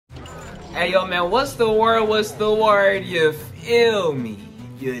Hey, yo, man, what's the word? What's the word? You feel me?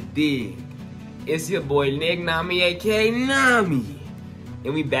 You dig? It's your boy Niggnami, aka Nami.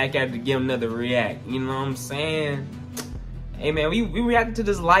 And we back at it to give another react. You know what I'm saying? Hey, man, we reacted to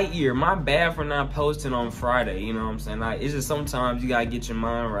this Lightyear. My bad for not posting on Friday. You know what I'm saying? Like, it's just sometimes you gotta get your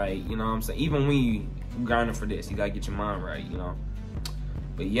mind right. You know what I'm saying? Even when you grinding for this, you gotta get your mind right, you know?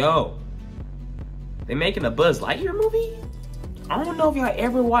 But, yo, they making a Buzz Lightyear movie? I don't know if y'all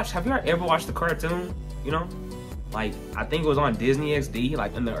ever watched, have y'all ever watched the cartoon, you know? Like, I think it was on Disney XD,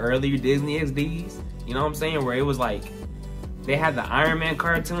 like in the earlier Disney XDs, you know what I'm saying? Where it was like, they had the Iron Man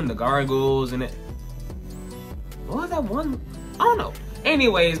cartoon, the Gargoyles, and it, what was that one? I don't know.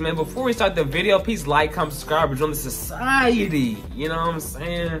 Anyways, man, before we start the video, please like, comment, subscribe, join the society, you know what I'm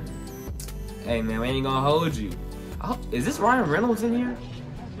saying? Hey, man, we ain't gonna hold you. Oh, is this Ryan Reynolds in here?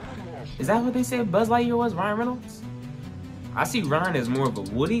 Is that what they said Buzz Lightyear was, Ryan Reynolds? I see Ryan as more of a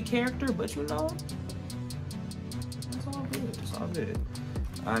Woody character, but you know, it's all good. It's all good.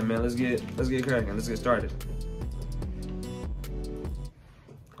 All right, man. Let's get cracking. Let's get started.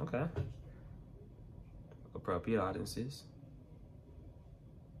 Okay. Appropriate audiences.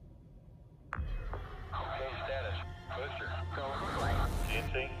 Okay, status. Booster, go.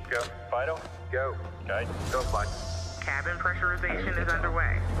 GNC, go. Vital, go. Guide, go. Flight. Cabin pressurization is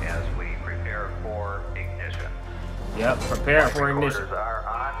underway. As we prepare for ignition. Yep, prepare for ignition. Are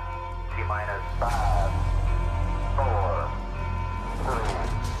on. T-minus 5, 4,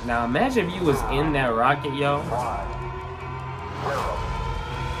 3. Now imagine if you was in that rocket, yo. 1, 0.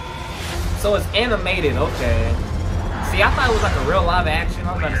 So it's animated, okay. See, I thought it was like a real live action.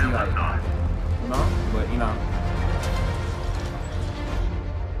 I was about to see like, you know, but you know.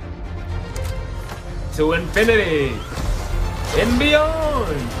 To infinity and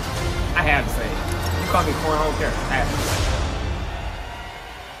beyond. I have to say it. You call me corn, I don't care. I have to.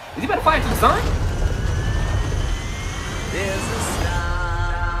 Is he about to fight to the sun?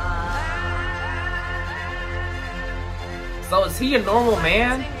 So is he a normal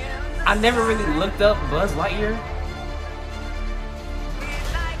man? I never really looked up Buzz Lightyear.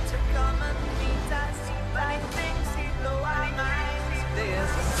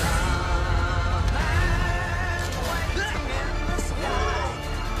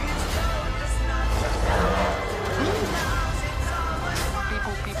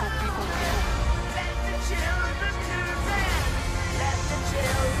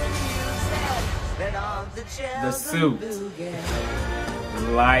 The suit.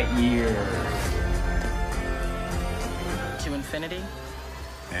 Lightyear. To infinity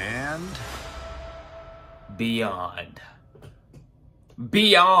And beyond.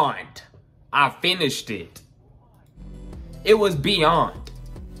 Beyond. I finished it. It was beyond.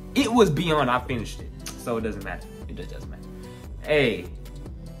 It was beyond. I finished it. So it doesn't matter. It just doesn't matter. Hey,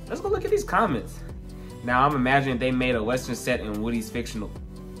 let's go look at these comments. Now I'm imagining they made a Western set in Woody's fictional.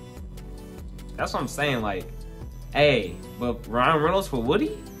 That's what I'm saying, like, hey, but Ryan Reynolds for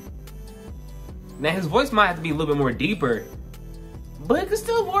Woody? Now his voice might have to be a little bit more deeper, but it can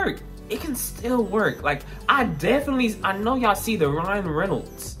still work. It can still work. Like, I know y'all see the Ryan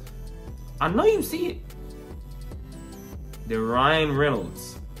Reynolds. I know you see it. The Ryan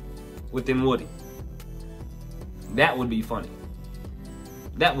Reynolds within Woody. That would be funny.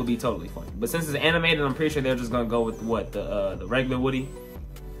 That would be totally funny. But since it's animated, I'm pretty sure they're just gonna go with what, the regular Woody.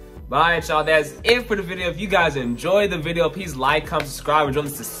 But alright, y'all, that's it for the video. If you guys enjoyed the video, please like, comment, subscribe, and join the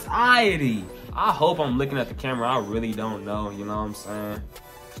society. I hope I'm looking at the camera. I really don't know, you know what I'm saying?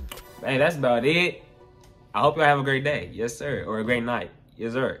 Hey, that's about it. I hope y'all have a great day. Yes, sir. Or a great night.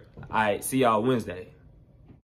 Yes, sir. Alright, see y'all Wednesday.